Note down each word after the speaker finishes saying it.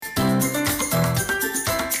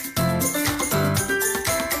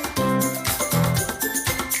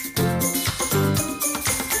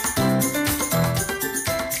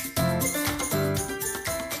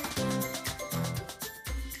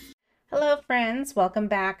friends. Welcome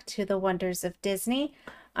back to the Wonders of Disney.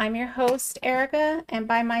 I'm your host, Erica, and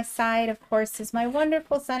by my side, of course, is my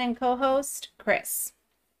wonderful son and co-host, Chris.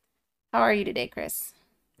 How are you today, Chris?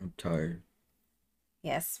 I'm tired.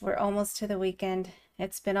 Yes, we're almost to the weekend.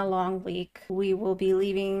 It's been a long week. We will be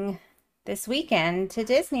leaving this weekend to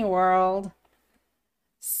Disney World.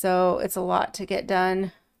 So it's a lot to get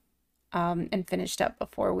done and finished up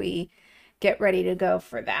before we get ready to go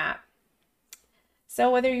for that. So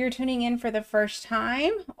whether you're tuning in for the first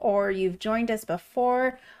time or you've joined us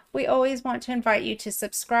before, we always want to invite you to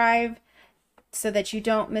subscribe so that you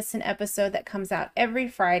don't miss an episode that comes out every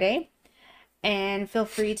Friday. And feel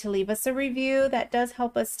free to leave us a review. That does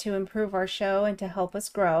help us to improve our show and to help us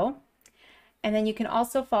grow. And then you can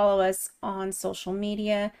also follow us on social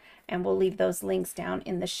media, and we'll leave those links down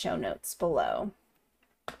in the show notes below.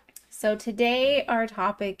 So today our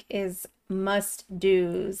topic is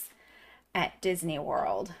must-dos at Disney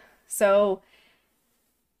World. So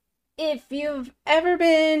if you've ever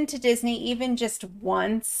been to Disney even just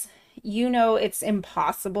once, you know it's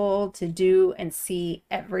impossible to do and see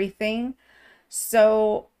everything.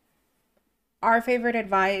 So our favorite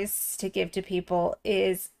advice to give to people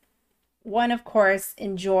is one, of course,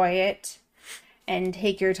 enjoy it and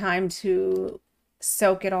take your time to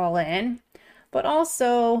soak it all in, but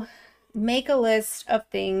also make a list of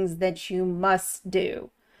things that you must do.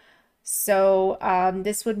 So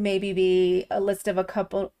this would maybe be a list of a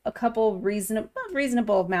couple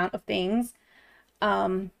reasonable amount of things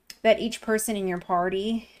that each person in your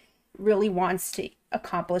party really wants to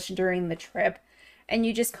accomplish during the trip, and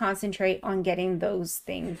you just concentrate on getting those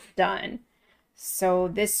things done. So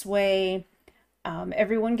this way,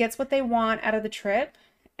 everyone gets what they want out of the trip,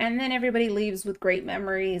 and then everybody leaves with great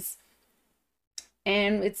memories.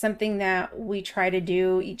 And it's something that we try to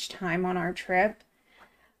do each time on our trip.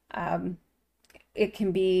 It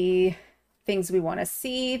can be things we want to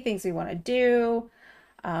see, things we want to do,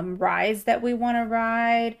 rides that we want to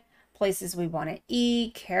ride, places we want to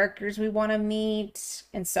eat, characters we want to meet,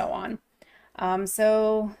 and so on.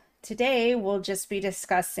 So today we'll just be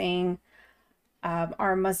discussing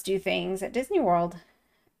our must-do things at Disney World.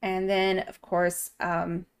 And then, of course,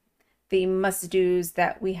 the must-dos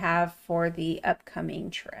that we have for the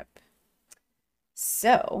upcoming trip.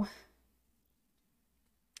 So,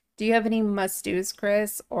 do you have any must-dos,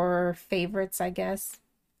 Chris, or favorites, I guess?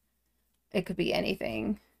 It could be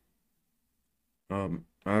anything. I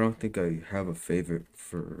don't think I have a favorite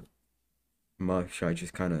for much. I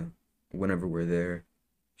just kind of, whenever we're there,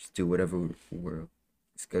 just do whatever we're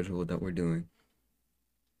scheduled that we're doing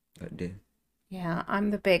that day. Yeah,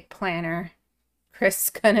 I'm the big planner. Chris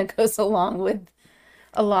kind of goes along with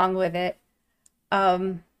it.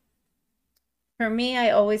 Um, for me, I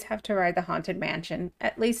always have to ride the Haunted Mansion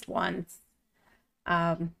at least once.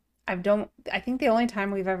 Um, I think the only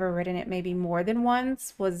time we've ever ridden it maybe more than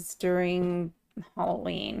once was during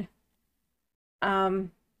Halloween.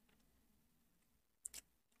 Um,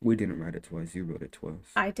 We didn't ride it twice. You rode it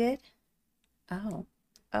twice. I did. Oh,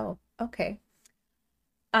 oh, okay.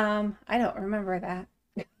 I don't remember that.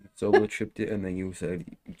 Solo tripped it, and then you said,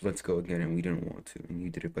 "Let's go again," and we didn't want to, and you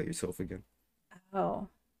did it by yourself again. Oh,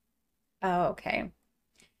 oh, okay.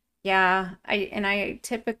 Yeah, I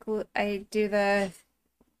typically I do the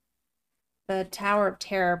Tower of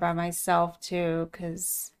Terror by myself too,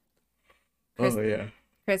 because Chris Oh yeah.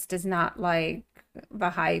 Chris does not like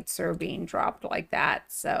the heights or being dropped like that.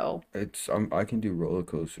 So I can do roller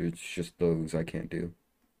coasters. It's just those I can't do.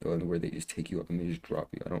 The one where they just take you up and they just drop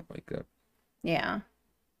you. I don't like that yeah,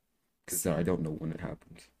 because I don't know when it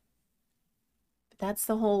happens. that's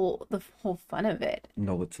the whole fun of it.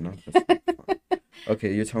 No, it's not. That's not fun.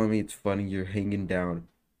 Okay, you're telling me it's funny. You're hanging down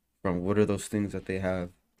from what are those things that they have,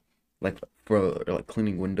 like for like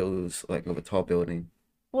cleaning windows, like of a tall building,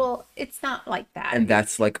 Well, it's not like that. and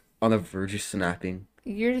that's like on the verge of snapping.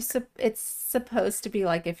 It's supposed to be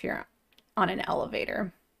like if you're on an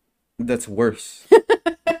elevator, That's worse.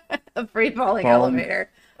 a free falling Falling elevator.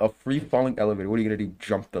 a free falling elevator. What are you gonna do?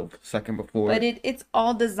 Jump the second But before? it's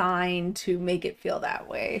all designed to make it feel that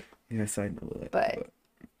way. Yes, I know that, But but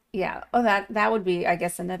yeah, oh that would be, I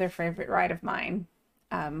guess, another favorite ride of mine.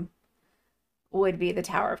 Um, would be the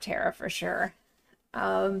Tower of Terror for sure.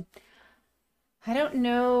 Um, I don't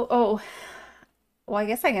know. Oh, well, I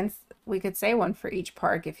guess we could say one for each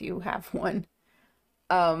park if you have one.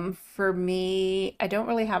 For me, I don't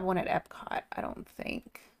really have one at Epcot, I don't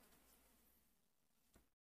think.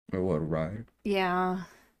 or what ride? Yeah,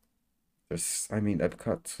 I mean,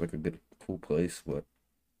 Epcot's like a good, cool place, but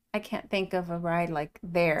I can't think of a ride like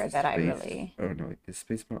there that I Space. really I don't know. Is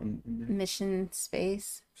Space Mountain in there? Mission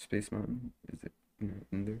Space. Space Mountain? Is it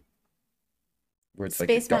in there? where it's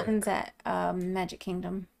like Space Mountain's dark. at Magic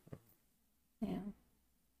Kingdom. Yeah.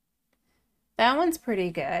 That one's pretty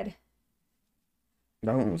good.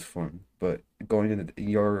 That one was fun, but going in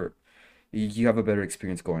you have a better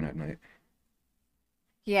experience going at night.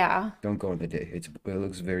 Yeah. Don't go in the day. It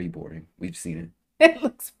looks very boring. We've seen it. It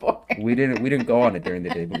looks boring. We didn't go on it during the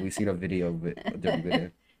day, but we've seen a video of it during the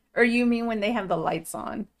day. Or you mean when they have the lights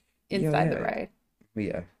on Yeah, inside the yeah, ride?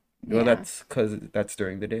 yeah. Well, Yeah. that's because that's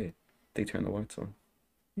during the day. They turn the lights on.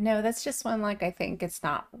 No, that's just when like I think it's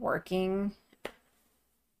not working,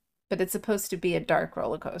 but it's supposed to be a dark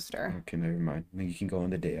roller coaster. Okay, never mind. Then you can go on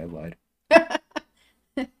the day. I lied.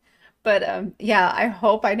 But yeah, I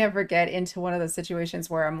hope I never get into one of those situations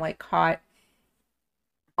where I'm like caught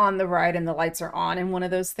on the ride and the lights are on in one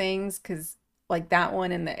of those things because like that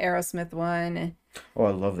one and the Aerosmith one, Oh,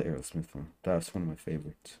 I love the Aerosmith one. That's one of my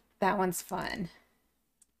favorites. that one's fun.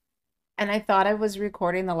 And I thought I was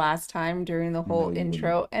recording the last time during the No, whole you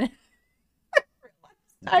wouldn't. intro and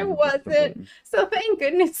You I never pushed the wasn't. button. So thank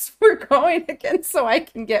goodness we're going again so I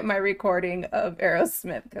can get my recording of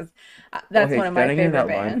Aerosmith because Well, that's hey, one of my standing in favorite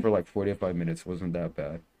that line bands. for like 45 minutes wasn't that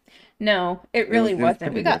bad. No, it really It was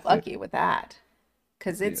wasn't. We pretty got worth it. lucky with that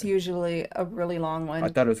because it's Yeah. usually a really long I one.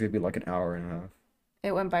 thought it was gonna be like an hour and a half.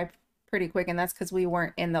 It went by pretty quick, and that's because we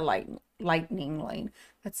weren't in the lightning lane.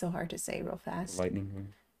 That's so hard to say real fast. Lightning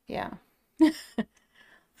one. Yeah.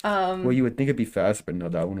 Well, Um, you would think it'd be fast, but no,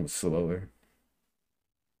 that one was slower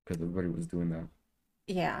because everybody was doing that.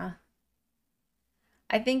 yeah.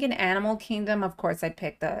 I think in Animal Kingdom, of course, I'd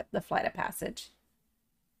pick the Flight of Passage,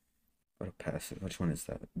 What a pass it. Which one is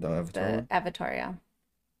that? The Avatar the one? Avatar, yeah.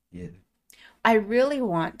 Yeah. I really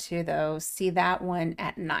want to, though, see that one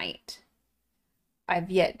at night. I've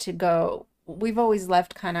yet to go. We've always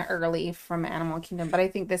left kind of early from Animal Kingdom, but I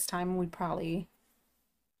think this time we probably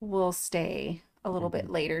will stay a little Hmm. bit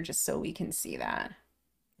later just so we can see that.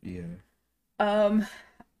 Yeah. Um,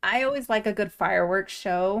 I always like a good fireworks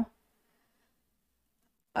show.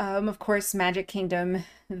 Of course, Magic Kingdom,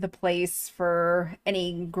 the place for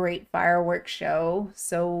any great fireworks show.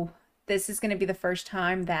 So this is going to be the first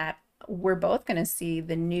time that we're both going to see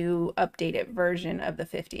the new updated version of the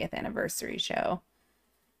 50th anniversary show.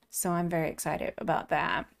 So I'm very excited about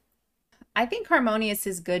that. I think Harmonious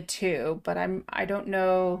is good too, but I don't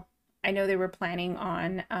know. I know they were planning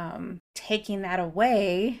on taking that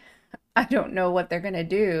away. I don't know what they're gonna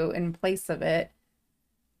do in place of it.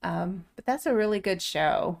 But that's a really good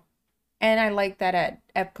show. And I like that at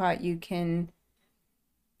Epcot you can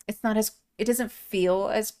it's not as it doesn't feel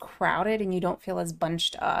as crowded and you don't feel as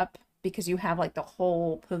bunched up because you have like the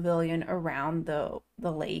whole pavilion around the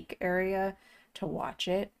lake area to watch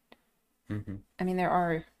it. Hmm. I mean, there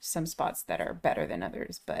are some spots that are better than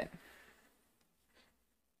others, but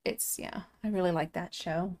yeah, I really like that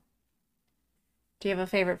show. Do you have a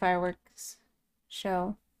favorite fireworks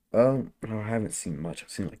show? No, I haven't seen much. I've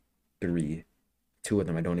seen like three. Two of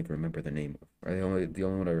them I don't even remember the name of. The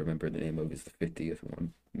only one I remember the name of is the 50th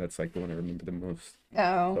one. That's like the one I remember the most.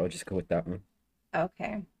 So Oh, I'll just go with that one.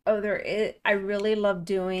 okay. Oh, there is, I really love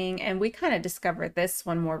doing, and we kind of discovered this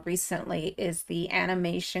one more recently, is the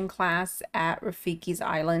animation class at Rafiki's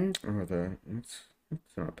Island. Oh,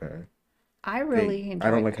 it's not bad. I They really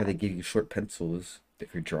I don't enjoyed like how that. they give you short pencils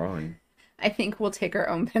if you're drawing. I think we'll take our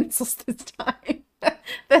own pencils this time.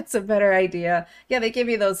 That's a better idea. Yeah, they give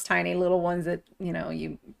you those tiny little ones that,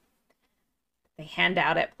 they hand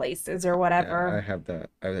out at places or Yeah, whatever. I have that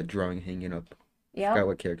drawing hanging up. I forgot Yep,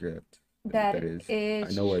 what character that that is. I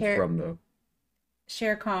is know where it's from though.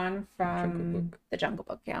 Shere Khan Jungle from Book. The Jungle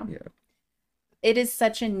Book. Yeah. Yeah. It is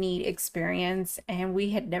such a neat experience, and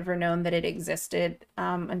we had never known that it existed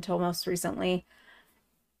until most recently.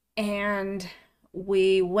 And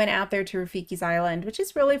we went out there to Rafiki's Island, which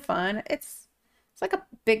is really fun. It's like a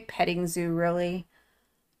big petting zoo, really.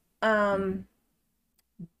 Hmm. Um,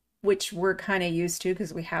 which we're kind of used to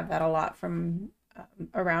because we have that a lot from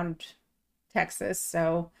around Texas.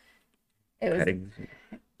 So it was, Petting zoo.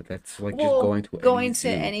 But that's like just well, going to any going to zoo.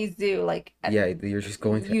 any zoo, like Yeah, you're just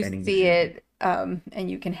going to you any see zoo. it,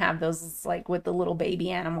 and you can have those like with the little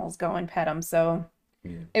baby animals go and pet them. So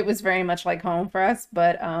Yeah. it was very much like home for us.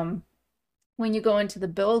 But when you go into the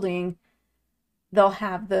building, they'll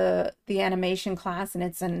have the animation class, and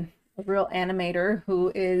it's a real animator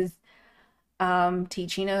who is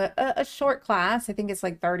teaching a short class. I think it's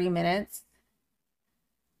like 30 minutes.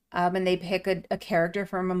 And they pick a character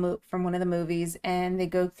from from one of the movies, and they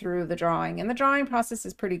go through the drawing. And the drawing process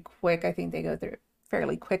is pretty quick. I think they go through it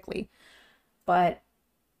fairly quickly, but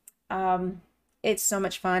um, it's so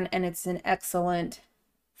much fun, and it's an excellent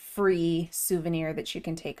free souvenir that you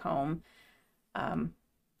can take home. Um,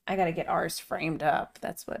 I got to get ours framed up.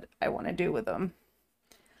 That's what I want to do with them.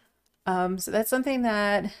 So that's something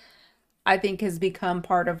that I think has become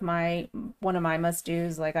part of my one of my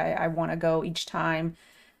must-dos. Like I want to go each time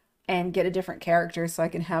and get a different character so I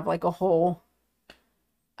can have like a whole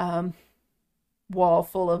um wall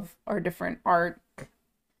full of our different art.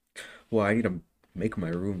 Well, I need to make my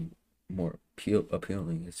room more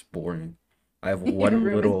appealing. It's boring. I have Your one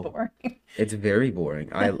room is little. boring. It's very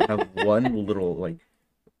boring. I have one little like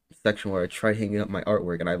section where I tried hanging up my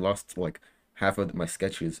artwork and I lost like half of my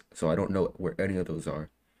sketches, so I don't know where any of those are.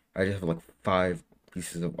 I just have like five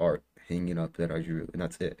pieces of art hanging up that I drew, and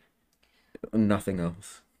that's it. Nothing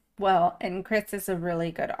else. Well, and Chris is a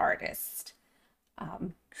really good artist.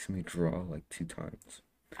 Um, See me draw like two times.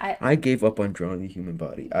 I I gave up on drawing the human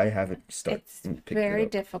body. I haven't started It's picked it very up.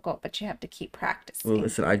 difficult, but you have to keep Well, practicing.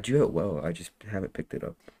 listen, I drew it well. I just haven't picked it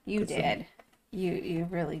up You because did. You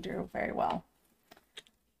really drew very well.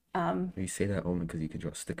 Um, you say that only because you can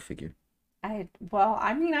draw a stick figure. I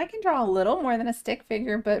mean, I can draw a little more than a stick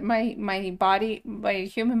figure, but my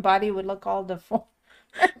human body would look all deformed.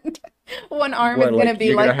 One arm is What, gonna like be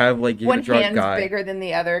you're gonna like have like you're one gonna draw a hand's guy. bigger than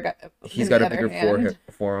He's than got the a other bigger hand.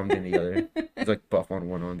 forearm than the other. He's like buff on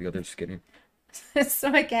one arm, the other's skinny. So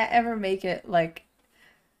I can't ever make it like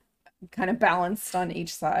kind of balanced on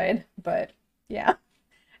each side. But yeah,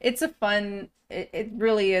 it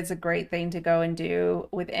really is a great thing to go and do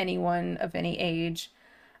with anyone of any age.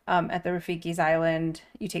 At the Rafiki's Island,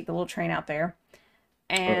 you take the little train out there,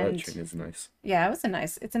 Oh, that and train is nice. yeah,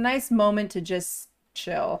 it's a nice moment to just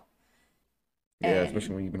chill. Yeah, And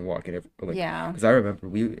especially when you've been walking every, like, yeah, because I remember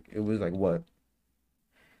it was like what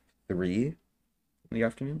 3 in the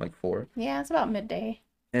afternoon, like 4, yeah, it's about midday.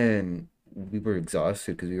 and we were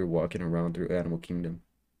exhausted because we were walking around through Animal Kingdom,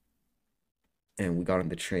 and we got on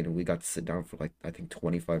the train and we got to sit down for like I think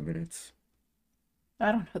 25 minutes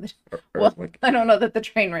I don't know or well, like I don't know that the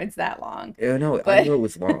train ride's that long, yeah, no, I but knew it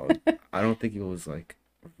was long. I don't think it was like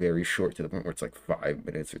very short to the point where it's like 5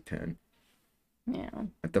 minutes or 10. yeah.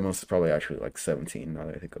 At the most, it's probably actually like 17 now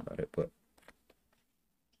that I think about it. But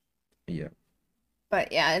yeah,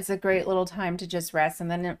 But yeah, it's a great little time to just rest. And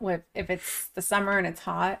then if it's the summer and it's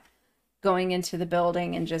hot, going into the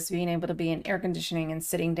building and just being able to be in air conditioning and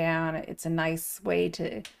sitting down, it's a nice way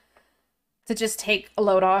to just take a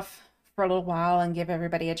load off for a little while and give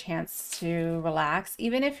everybody a chance to relax.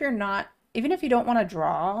 Even if you don't want to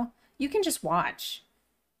draw, you can just watch.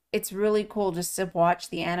 It's really cool just to watch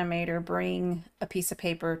the animator bring a piece of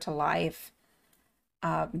paper to life,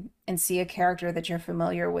 and see a character that you're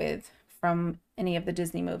familiar with from any of the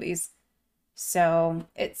Disney movies. So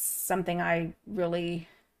it's something I've really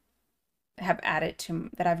added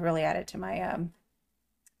to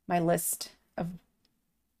my list of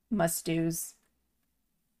must do's.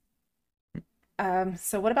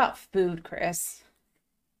 So what about food, Chris?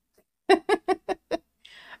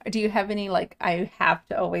 Do you have any like I have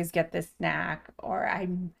to always get this snack or I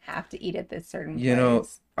have to eat at this certain you know,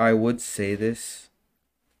 place? I would say this.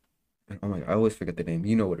 Oh my, I always forget the name.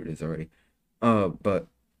 You know what it is already. But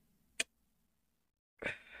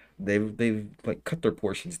they've like cut their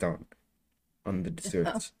portions down on the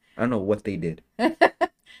desserts. I don't know what they did.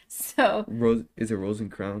 So Rose is it Rose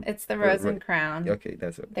and Crown? it's the Or, Rose and Crown, okay,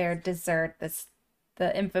 that's it. their dessert,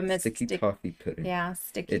 the infamous Sticky toffee pudding.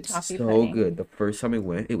 sticky It's toffee so pudding. good. The first time I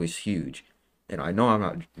went, it was huge. And I know I'm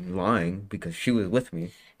not lying because she was with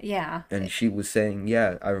me Yeah. and she was saying,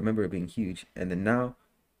 "Yeah, I remember it being huge." And then now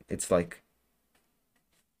it's like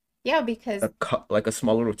Yeah, because a cup, like a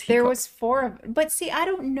small little there teacup. was four of, but see, I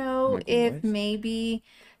don't I'm know like, if "What?" maybe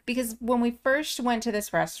because when we first went to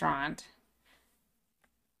this restaurant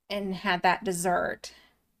and had that dessert,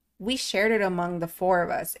 we shared it among the four of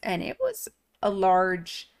us, and it was a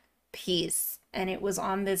large piece, and it was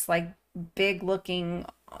on this like big looking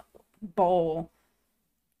bowl.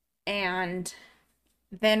 And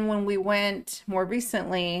then when we went more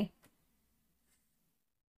recently,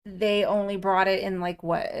 they only brought it in like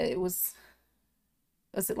what it was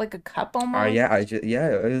it like a cup almost? Yeah,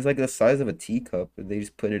 it was like the size of a teacup. They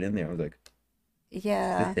just put it in there. I was like, "Is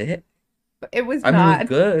Yeah. this it?" But it was I mean, it was not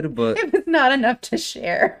good, but it was not enough to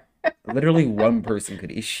share. literally one person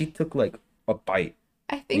could eat. She took like a bite,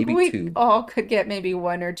 I think maybe we two. all could get maybe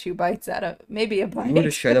one or two bites out of maybe a If you were to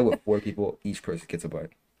bite. share that with 4 people, each person gets a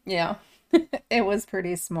bite. Yeah. It was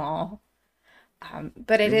pretty small.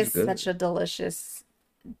 But It it was is good. such a delicious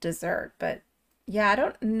dessert. But yeah, I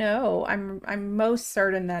don't know. I'm most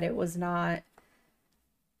certain that it wasn't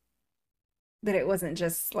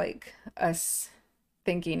just like us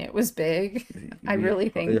thinking it was big. I We, really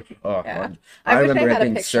think, yeah. I I wish I remember it had a being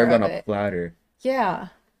picture served on of a it. platter. Yeah.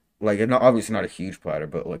 like and obviously not a huge platter,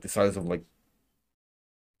 but like the size of like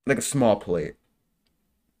a small plate,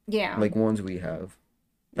 Yeah. like ones we have,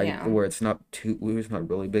 like Yeah. where it's not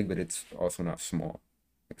really big, but it's also not small.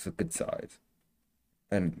 It's a good size.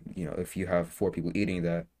 And if you have four people eating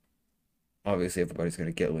that, obviously everybody's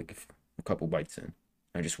gonna get like a couple bites in,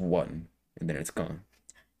 and just one, and then it's gone.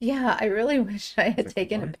 Yeah, I really wish I It's had like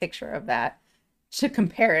taken a what? picture of that to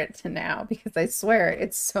compare it to now because I swear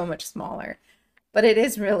it's so much smaller. But it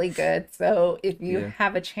is really good. So if you Yeah.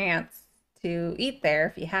 have a chance to eat there,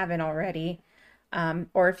 if you haven't already,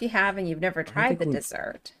 or if you have and you've never I don't tried think the we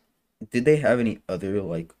dessert, did. They have any other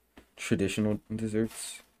like traditional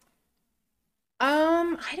desserts?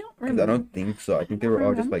 I don't Because I rem don't think so. I I think they don't were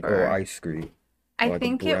all just like, oh, remember. ice cream I or like a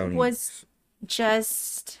think it was brownies.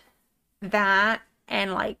 just that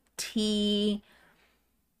and like tea.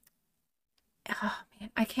 Oh man,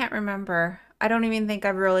 I can't remember. I don't even think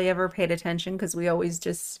I've really ever paid attention because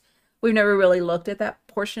we've never really looked at that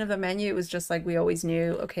portion of the menu. It was just like we always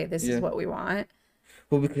knew, okay, this is Yeah. what we want.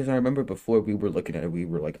 Well, because I remember before we were looking at it, we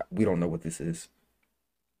were like, we don't know what this is.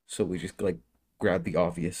 So we just like grabbed the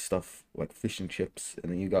obvious stuff like fish and chips,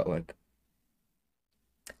 and then you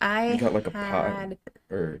I got like a pie had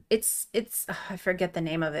or it's I forget the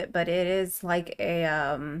name of it, but it is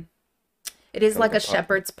got like like a a pie.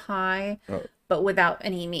 shepherd's pie, Oh, but without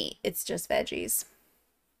any meat. It's just veggies.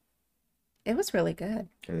 It was really good.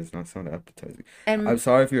 that does not sound appetizing. I'm And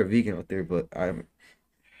sorry if you're a vegan out there, but I'm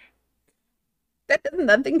that has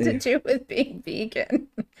nothing to eh, do with being vegan.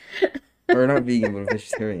 or not vegan, but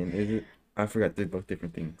vegetarian. Is it? I forgot they're both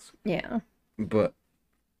different things. Yeah. But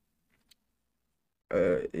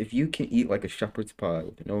if you can eat like a shepherd's pie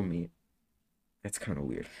with no meat, that's kind of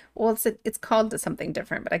weird. Well, it's called something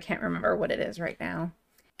different, but I can't remember what it is right now.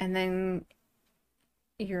 And then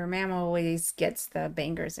your mom always gets the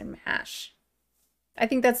bangers and mash. I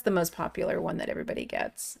think that's the most popular one that everybody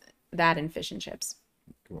gets. That and fish and chips.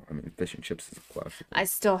 Well, I mean, fish and chips is a classic. I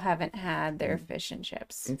still haven't had their Mm, fish and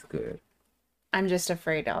chips. it's good. I'm just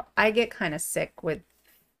afraid I get kind of sick with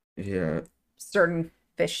Yeah, certain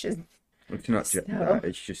fishes. it's not just So that.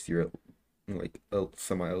 It's just you're like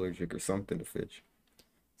semi-allergic or something to fish.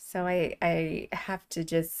 so I have to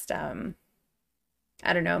just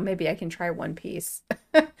I don't know, maybe I can try one piece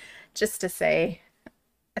just to say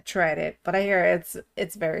I tried it, but I hear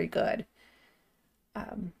it's very good.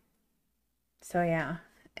 Um, so yeah.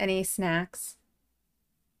 Any snacks?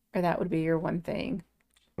 Or that would be your one thing.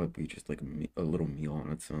 Might be just like a little meal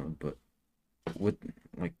on its own, but with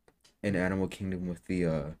like in Animal Kingdom with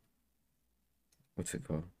the what's it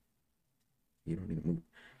called? You don't need to move.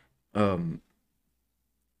 Um,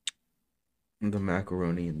 the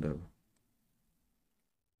macaroni and the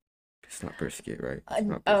it's not brisket, right? It's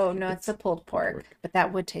not Oh brisket. no, it's a It's pulled pulled pork, pork. but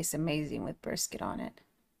that would taste amazing with brisket on it.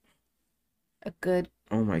 A good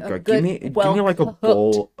Oh my a God, good give me well like a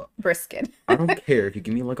cooked bowl. brisket. I don't care if you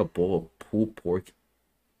give me like a bowl of pulled pork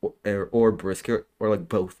or brisket or like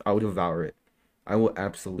both. I would devour it. I will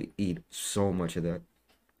absolutely eat so much of that.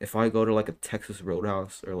 If I go to like a Texas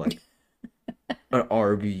Roadhouse or like an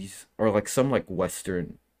Arby's or like some like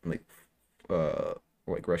Western like uh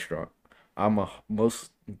like restaurant,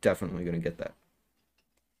 most definitely gonna get that.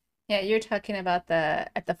 Yeah, you're talking about the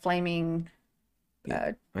at the flaming Yeah,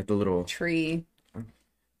 uh like the little tree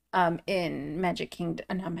in Magic Kingdom,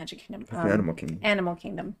 not Magic Kingdom, Animal Kingdom. Animal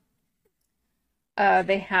Kingdom.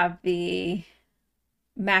 They have the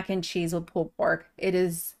mac and cheese with pulled pork. It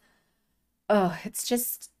is, oh, it's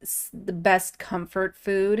just the best comfort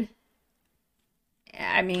food.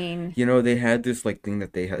 I mean, They had this like thing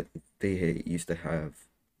that used to have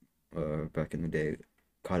back in the day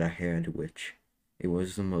called a hand witch. It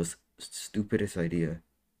was the most stupidest idea.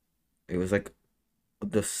 It was like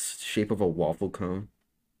the shape of a waffle cone,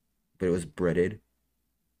 but it was breaded,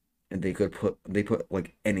 and they put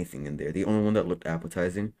like anything in there. The only one that looked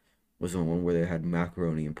appetizing was the one where they had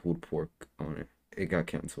macaroni and pulled pork on it. It got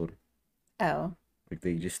canceled. oh, Like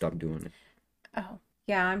they just stopped doing it. oh,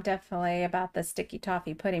 yeah, I'm definitely about the sticky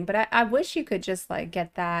toffee pudding, but I wish you could just like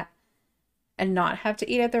get that and not have to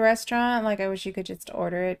eat at the restaurant. Like, I wish you could just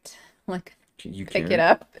order it, like, You pick it can't.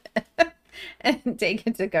 up and take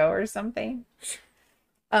it to go or something.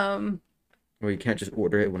 Um, Or you can't just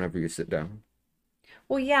order it whenever you sit down.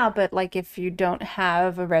 well, yeah, but like if you don't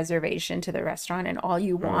have a reservation to the restaurant and all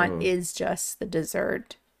you want Oh, is just the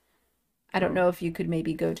dessert, I don't oh, know if you could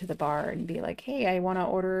maybe go to the bar and be like, "Hey, I want to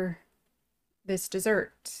order this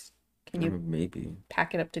dessert. Can you maybe.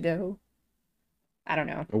 pack it up to go?" I don't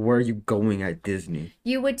know. Or where are you going at Disney?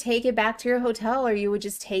 You would take it back to your hotel or you would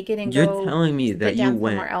just take it and You're go telling me sit that down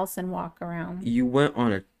somewhere else and walk around. you went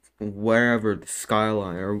on wherever the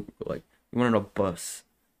skyline or like you went on a bus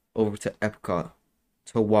over to Epcot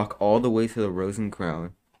to walk all the way to the Rose and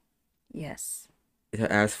Crown Yes.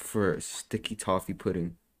 to ask for sticky toffee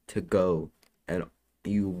pudding to go, and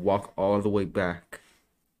you walk all the way back.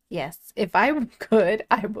 Yes. If I could,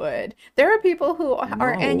 I would. There are people who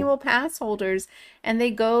are No, annual pass holders and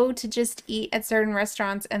they go to just eat at certain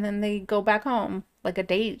restaurants and then they go back home like a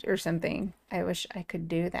date or something. I wish I could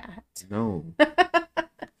do that. no,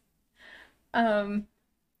 Um,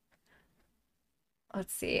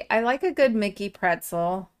 let's see. I like a good Mickey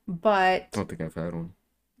pretzel, I but don't think I've had one.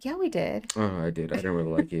 yeah, we did. Oh, I did. I didn't really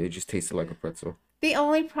like it. It just tasted like a pretzel. The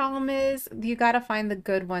only problem is you got to find the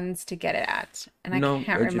good ones to get it at. And I No,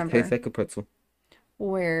 can't it just tastes remember like a pretzel.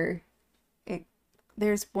 where it,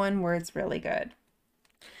 there's one where it's really good.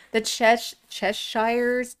 The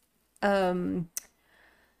Cheshire's um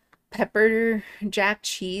pepper jack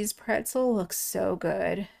cheese pretzel looks so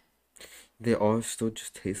good. They all still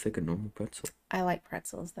just taste like a normal pretzel. I like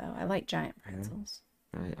pretzels though. I like giant Yeah, pretzels.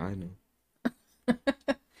 I know.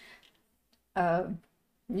 Um,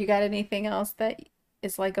 you got anything else that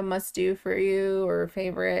is like a must do for you or a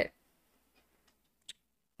favorite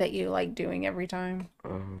that you like doing every time?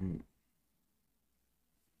 Um,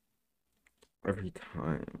 every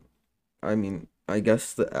time. I mean, I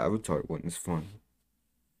guess the Avatar one is fun.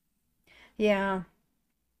 Yeah,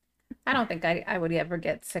 I don't think I would ever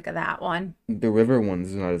get sick of that one. The river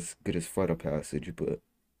one's not as good as Flight of Passage, but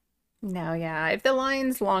No, yeah. If the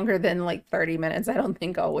line's longer than like 30 minutes, I don't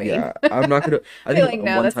think I'll wait. yeah, I'm not gonna. I Be think like,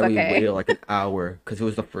 no, one that's time we okay. waited like an hour because it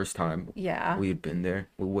was the first time Yeah, we had been there.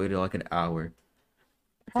 We waited like an hour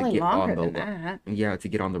to probably get on longer the than that. yeah, to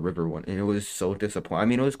get on the river one, and it was so disappointing. I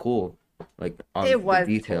mean, it was cool, like on It the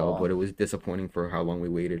was detail, but cool. it was disappointing for how long we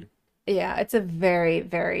waited. Yeah, it's a very,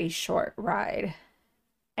 very short ride.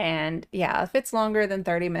 And yeah, if it's longer than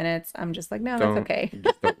 30 minutes, I'm just like, no, that's Don't okay.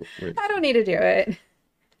 just don't I risk. don't need to do it.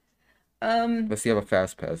 Um, Unless you have a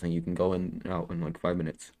fast pass and you can go in and out in like 5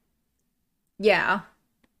 minutes. yeah.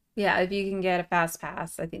 Yeah, if you can get a fast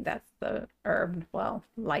pass, I think that's the well,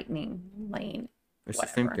 lightning lane, It's the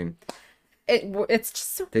same whatever. thing. It's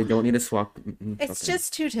just so, They don't need to swap. it's Okay.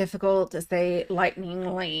 just too difficult to say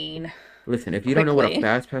lightning lane Listen, if you don't know what a quickly.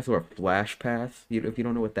 fast pass or a flash pass, if you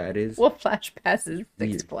don't know what that is, Well, Flash passes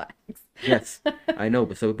Six you Flags. yes, I know,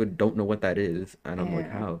 but some people don't know what that is, and I'm like,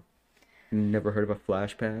 Yeah. how? You never heard of a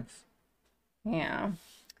flash pass? Yeah.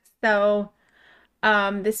 So,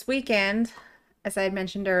 this weekend, as I had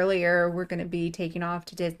mentioned earlier, we're going to be taking off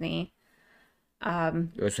to Disney.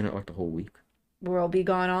 Um, Isn't it like the whole week? we'll be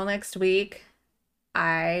gone all next week.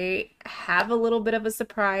 I have a little bit of a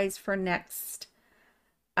surprise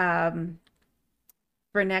um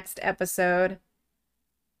for next episode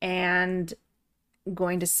and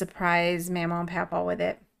going to surprise Mama and Papa with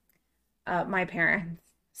it. My parents.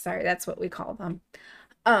 Sorry, that's what we call them.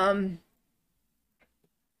 Um,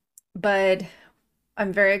 but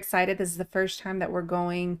I'm very excited. This is the first time that we're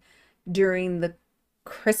going during the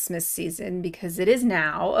Christmas season because it is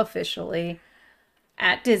now officially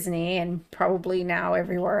at Disney and probably now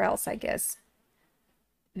everywhere else, I guess,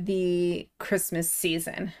 the Christmas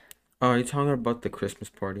season. Oh, are you talking about the Christmas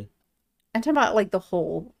party? I'm talking about like the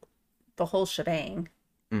whole shebang.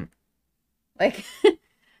 Mm. Like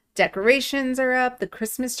decorations are up, the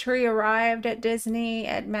Christmas tree arrived at Disney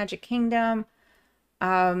at Magic Kingdom.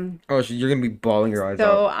 Um, Oh, so you're gonna be bawling your eyes so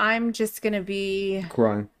out, I'm just gonna be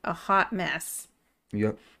crying. a hot mess.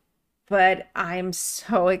 Yep. But I'm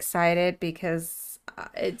so excited because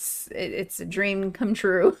it's a dream come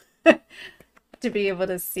true to be able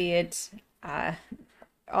to see it uh,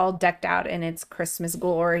 all decked out in its Christmas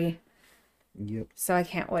glory. Yep. So I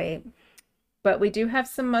can't wait. But we do have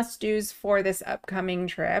some must-dos for this upcoming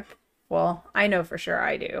trip. Well, I know for sure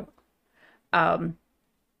I do. Um,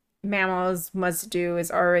 Mama's must-do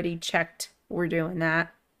is already checked. We're doing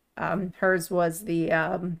that. Hers was the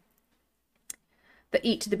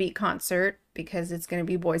Eat to the Beat concert because it's going to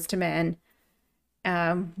be Boys to Men.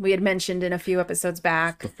 We had mentioned in a few episodes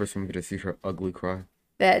The back first time we get to see her ugly cry.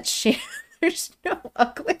 that there's no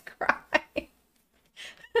ugly cry.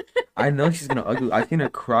 I know she's gonna ugly. I've seen her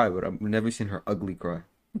cry, but I've never seen her ugly cry.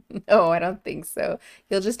 No, I don't think so.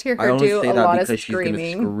 You'll just hear I her only do say a that lot of because she's gonna screaming.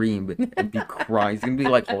 scream and be crying. She's gonna be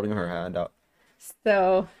like holding her hand out.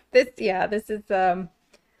 So this is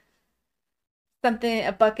something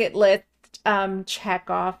a bucket list check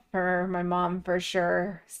off for my mom for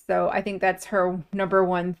sure. So I think that's her number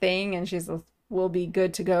one thing, and she's will be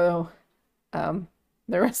good to go um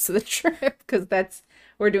the rest of the trip because that's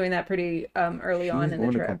we're doing that pretty early on She's in the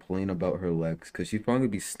going to trip. complain about her legs because she's probably gonna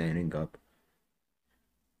be standing up.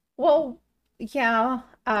 Well, Yeah.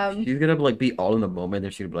 She's gonna like be all in the moment,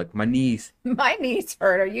 and she'll be like, "My knees." My knees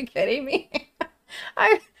hurt. Are you kidding me?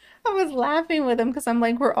 I I was laughing with him because I'm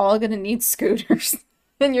like, we're all gonna need scooters,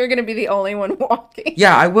 and you're gonna be the only one walking.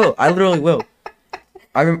 Yeah, I will. I literally will.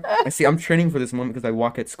 I see. I'm training for this moment because I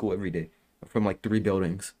walk at school every day from like 3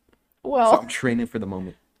 buildings. So I'm Well, training for the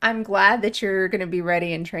moment, I'm glad that you're gonna be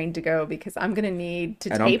ready and trained to go because I'm gonna need to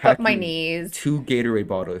and I'm tape up my packing knees, 2 Gatorade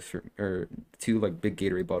bottles for, or two like big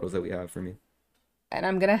Gatorade bottles that we have for me. and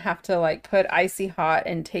I'm gonna have to like put icy hot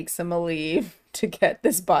and take some Aleve to get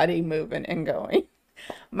this body moving and going.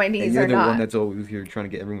 My And knees you're are the one not. that's always here trying to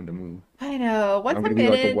get everyone to move. I know. Once I'm gonna I'm be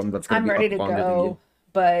in like the it, one that's gonna I'm be ready up to longer than you. go.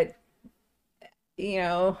 But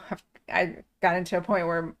I got into a point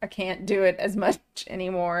where I can't do it as much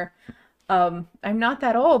anymore. I'm not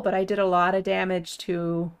that old, but I did a lot of damage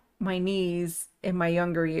to my knees in my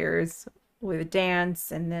younger years with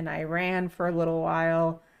dance, and then I ran for a little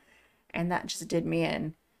while, and that just did me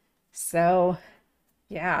in. So,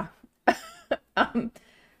 yeah, um,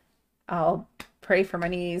 I'll pray for my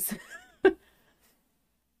knees.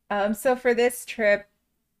 So for this trip,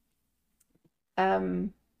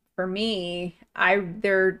 um, for me, I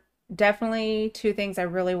there are definitely two things I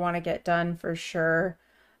really want to get done for sure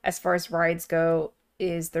as far as rides go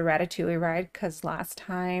is the Ratatouille ride because last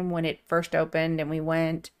time when it first opened and we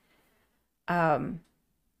went, um,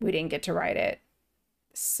 we didn't get to ride it.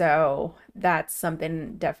 So that's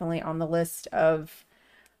something definitely on the list of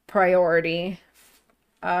priority.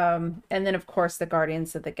 And then of course the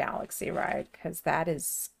Guardians of the Galaxy ride because that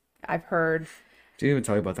is I've heard. Didn't even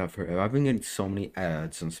tell you about that forever. I've been getting so many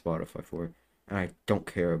ads on Spotify for it, and I don't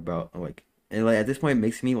care about like. And like at this point, it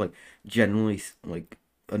makes me like genuinely like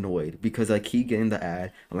annoyed because I keep getting the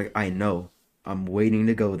ad. I'm like, I know, I'm waiting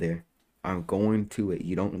to go there. I'm going to it.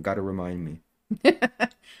 You don't gotta remind me.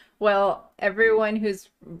 Well, everyone who's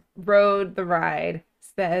rode the ride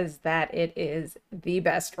says that it is the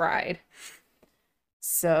best ride.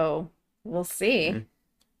 So we'll see. Yeah.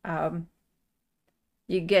 Um,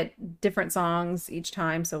 you get different songs each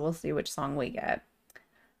time, so we'll see which song we get.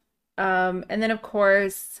 And then, of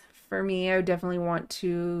course, for me, I would definitely want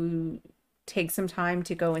to take some time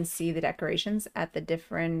to go and see the decorations at the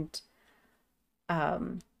different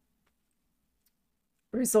um,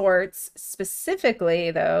 resorts.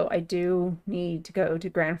 Specifically, though, I do need to go to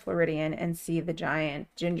Grand Floridian and see the giant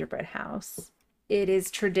gingerbread house. It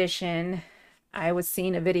is tradition. I was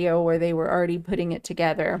seeing a video where they were already putting it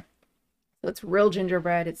together. So it's real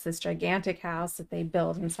gingerbread. It's this gigantic house that they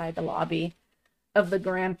built inside the lobby of the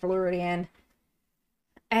Grand Floridian.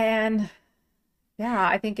 And yeah,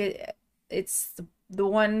 I think it's the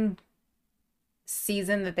one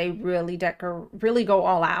season that they really go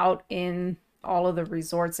all out in all of the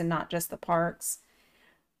resorts and not just the parks.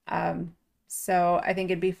 Um, so I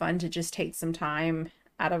think it'd be fun to just take some time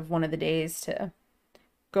out of one of the days to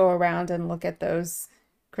go around and look at those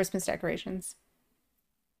Christmas decorations.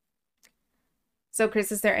 So,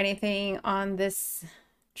 Chris, is there anything on this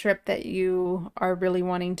trip that you are really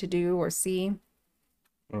wanting to do or see?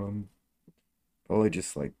 Um, Probably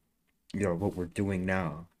just like what we're doing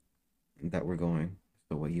now that we're going.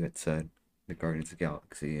 So what you had said, the Guardians of the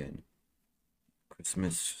Galaxy and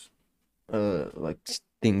Christmas, like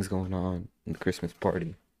things going on in the Christmas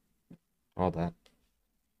party, all that.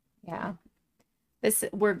 Yeah. This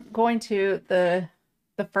we're going to the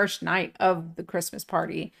first night of the Christmas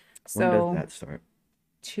party. When does So, that start?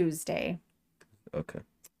 Tuesday. Okay.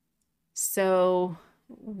 So,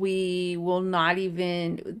 we will not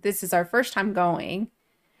even this is our first time going,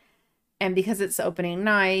 and because it's opening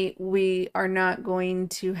night, we are not going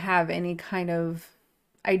to have any kind of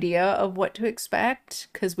idea of what to expect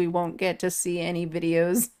because we won't get to see any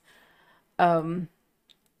videos um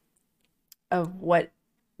of what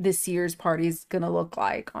this year's party is going to look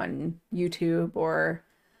like on YouTube or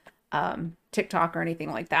TikTok or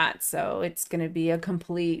anything like that. So it's going to be a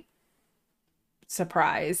complete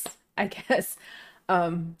surprise, I guess,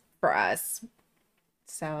 for us.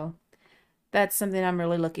 So that's something I'm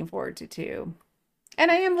really looking forward to too.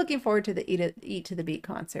 And I am looking forward to the Eat to the Beat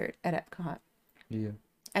concert at Epcot. Yeah.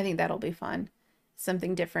 I think that'll be fun.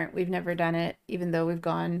 Something different. We've never done it, even though we've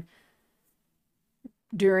gone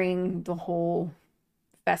during the whole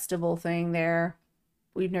festival thing there.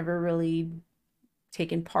 We've never really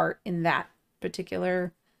taken part in that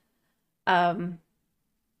particular um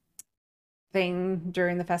thing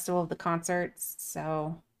during the festival of the concerts.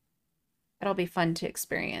 So it'll be fun to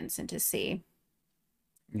experience and to see.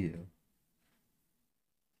 Yeah.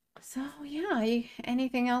 So yeah,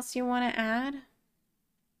 anything else you want to add?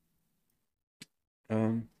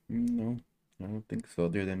 No, I don't think so.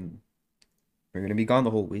 Other than we're gonna be gone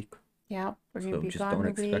the whole week. Yeah, we're gonna So be just gone don't the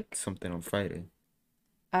expect week. something on Friday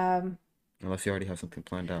Um, unless you already have something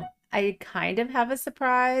planned out. I kind of have a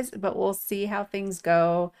surprise, but we'll see how things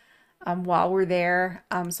go while we're there.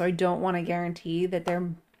 So I don't want to guarantee that there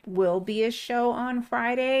will be a show on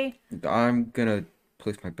Friday. I'm gonna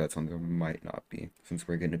place my bets on there might not be since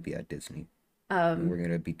we're gonna be at Disney and Um, we're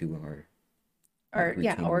gonna be doing our or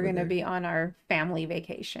yeah, routine we're over gonna there. be on our family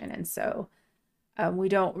vacation, and so we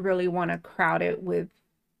don't really want to crowd it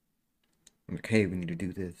I'm like, hey, we need to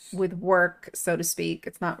do this. with work, so to speak.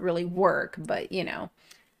 It's not really work, but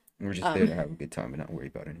And we're just there um, to have a good time and not worry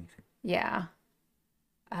about anything. yeah.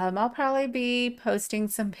 I'll probably be posting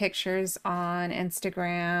some pictures on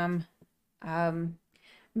Instagram, um,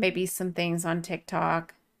 maybe some things on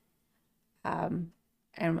TikTok, um,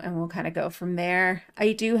 and we'll kind of go from there.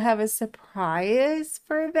 I do have a surprise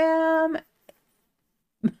for them,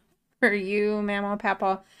 for you, Mama,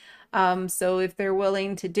 Papa. So if they're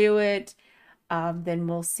willing to do it, then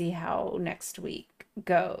we'll see how next week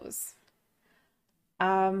goes.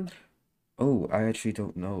 Um, Oh, I actually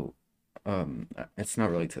don't know. It's not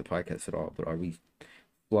related to the podcast at all, but are we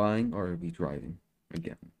flying or are we driving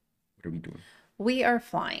again? What are we doing? we are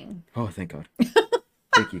flying. Oh, thank God.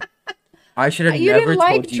 Thank you. I should have You never didn't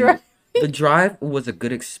like told you. driving? The drive was a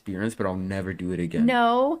good experience, but I'll never do it again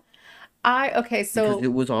No, okay, because so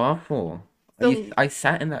it was awful. so I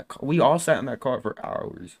sat in that car. We all sat in that car for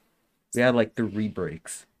hours. We had like three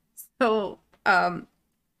breaks. so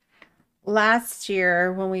last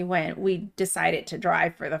year when we went, we decided to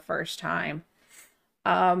drive for the first time.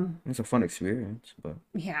 Um It was a fun experience, but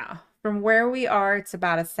yeah, from where we are, it's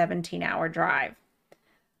about a 17-hour drive.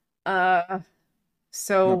 Uh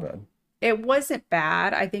not so bad. it wasn't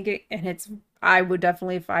bad. I think I would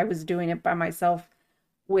definitely, if I was doing it by myself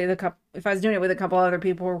with a couple, if I was doing it with a couple other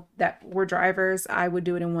people that were drivers, I would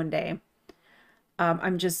do it in one day.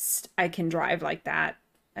 I can drive like that.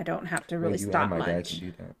 I don't have to Well, really you and stop my dad can much.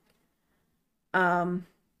 do that. Um,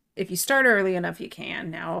 if you start early enough, you can.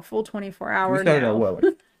 Now, a full 24 We hour, started at no. what,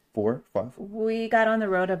 like four, five? We got on the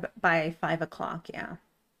road by 5 o'clock, yeah,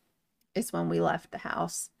 is when we left the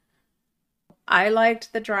house. I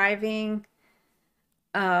liked the driving.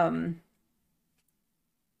 Um,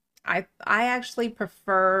 I actually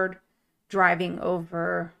preferred driving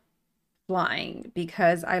over flying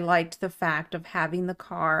because I liked the fact of having the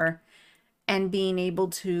car and being able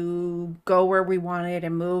to go where we wanted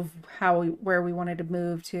and move where we wanted to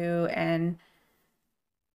move to,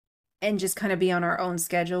 and just kind of be on our own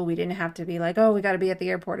schedule. We didn't have to be like, oh, we got to be at the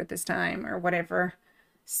airport at this time or whatever.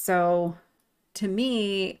 So to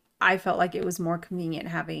me, I felt like it was more convenient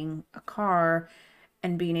having a car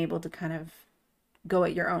and being able to kind of go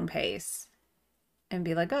at your own pace and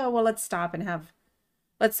be like, oh, well,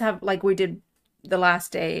 let's have like we did the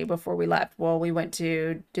last day before we left. Well, we went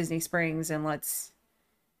to Disney Springs and let's,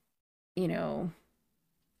 you know,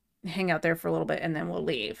 hang out there for a little bit and then we'll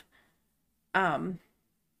leave. Um,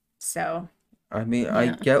 so I mean, I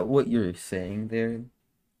yeah. get what you're saying there.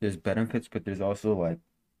 There's benefits, but there's also like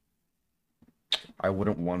I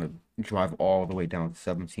wouldn't want to drive all the way down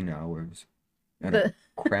 17 hours in a The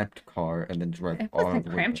cramped car and then drive It all wasn't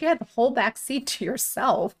the way cramped. back. You had the whole back seat to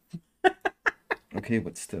yourself. Okay,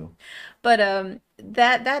 but still, But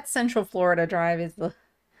that Central Florida drive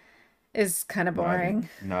is kind of not it, boring.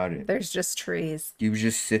 not it. There's just trees. You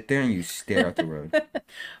just sit there and you stare at the road.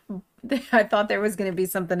 I thought there was going to be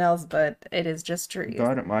something else, but it is just trees.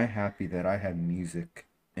 God, am I happy that I had music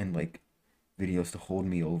and like videos to hold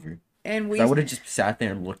me over. And Because I would have just sat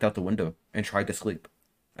there and looked out the window and tried to sleep.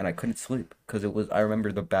 And I couldn't sleep because it was, I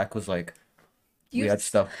remember the back was like, we you had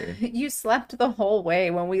stuff there. you slept the whole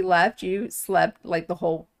way. When we left, you slept like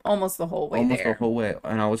almost the whole way Almost the there. whole way.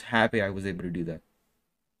 And I was happy I was able to do that.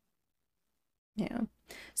 Yeah.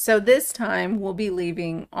 So this time we'll be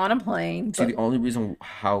leaving on a plane, See, but the only reason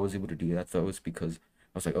how I was able to do that though is because I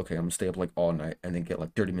was like, okay, I'm gonna stay up like all night and then get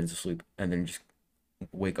like 30 minutes of sleep and then just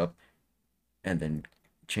wake up and then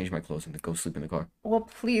change my clothes and then go sleep in the car. well,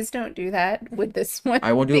 please don't do that with this one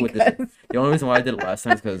I won't do it with this one. because The only reason why I did it last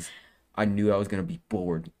time is because I knew I was gonna be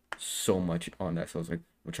bored so much on that. So I was like,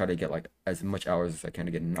 I'll try to get like as much hours as I can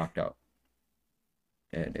to get knocked out.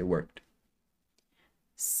 And it worked.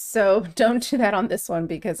 so don't do that on this one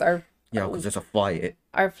because Yeah, because there's a flight.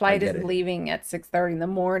 our I flight is get it. leaving at 6:30 in the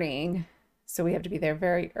morning. So we have to be there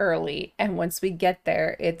very early. And once we get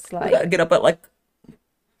there, it's We gotta like get up at like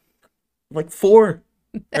 4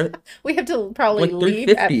 or we have to probably like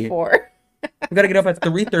leave at 3:50. 4. We gotta get up at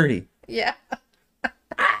 3:30. Yeah.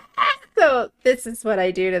 So this is what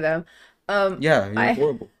I do to them. Yeah, you're I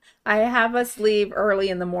horrible. I have us leave early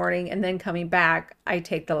in the morning and then coming back, I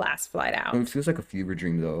take the last flight out. It feels like a fever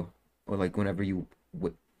dream though. or like whenever you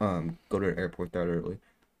go to an airport that early.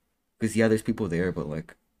 Because yeah, there's people there, but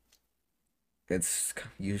like it's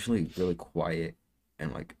usually really quiet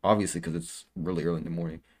and like obviously because it's really early in the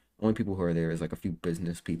morning. Only people who are there is like a few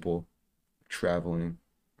business people traveling,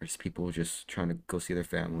 or just people just trying to go see their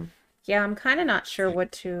family. Yeah, I'm kind of not sure Like,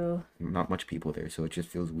 what not much people there, so it just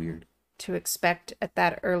feels weird. to expect at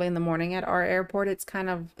that early in the morning at our airport. It's kind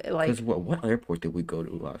of Because like, what airport did we go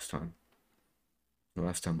to last time? The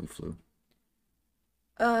last time we flew,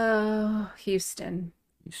 Houston.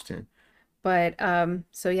 Houston. But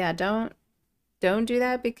so yeah, don't do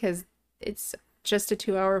that because it's just a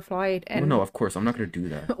 2 hour flight. Well, And no, of course I'm not gonna do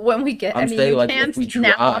that. when we get, I I'm mean, saying you like if we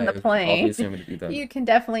can't nap on the drive, plane. obviously I'm gonna do that. You can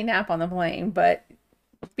definitely nap on the plane, but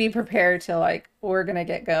be prepared to like, we're gonna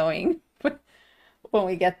get going when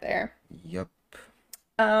we get there. Yep.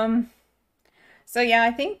 Um, so yeah,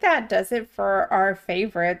 I think that does it for our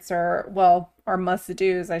favorites, or well, our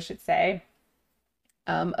must-dos, I should say,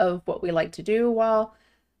 of what we like to do while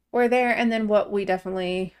we're there, and then what we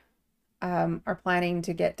definitely are planning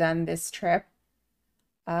to get done this trip.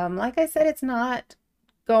 Like I said, it's not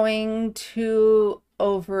going to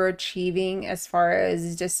overachieving as far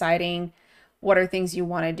as deciding what are things you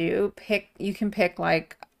want to do. You can pick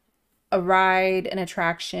like a ride, an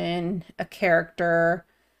attraction, a character,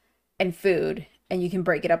 and food, and you can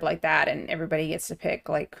break it up like that, and everybody gets to pick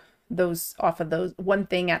like those off of those one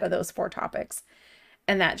thing out of those four topics.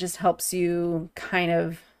 And that just helps you kind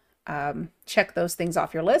of check those things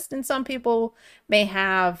off your list. And some people may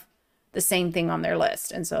have the same thing on their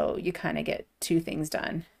list, and so you kind of get two things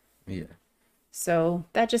done. Yeah. So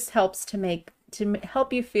that just helps to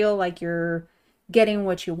help you feel like you're getting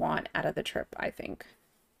what you want out of the trip, I think.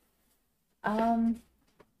 Um,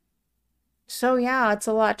 so yeah, it's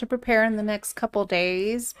a lot to prepare in the next couple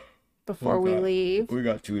days Oh before we God. leave. We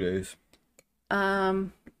got 2 days.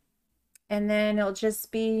 Um, and then it'll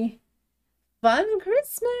just be fun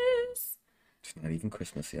Christmas. It's not even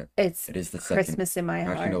Christmas yet. It's It is the second. Christmas in my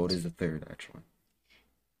Actually, no, it heart. is the third, actually.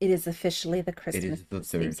 It is officially the It Christmas is the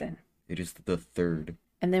third. season. It is the third.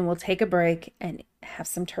 And then we'll take a break and have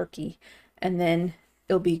some turkey. And then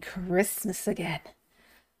it'll be Christmas again.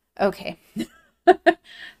 Okay.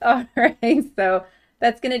 All right. So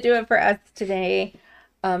that's going to do it for us today.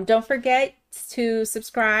 Don't forget to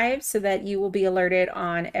subscribe so that you will be alerted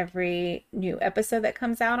on every new episode that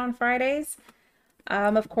comes out on Fridays.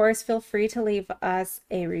 Of course, feel free to leave us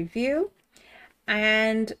a review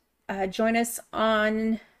and join us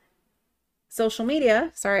on social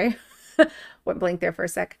media. Sorry, went blank there for a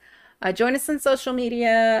sec. Join us on social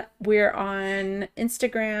media. We're on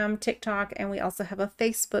Instagram, TikTok, and we also have a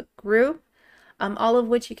Facebook group, all of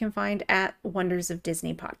which you can find at Wonders of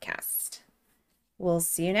Disney Podcast. We'll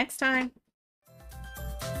see you next time.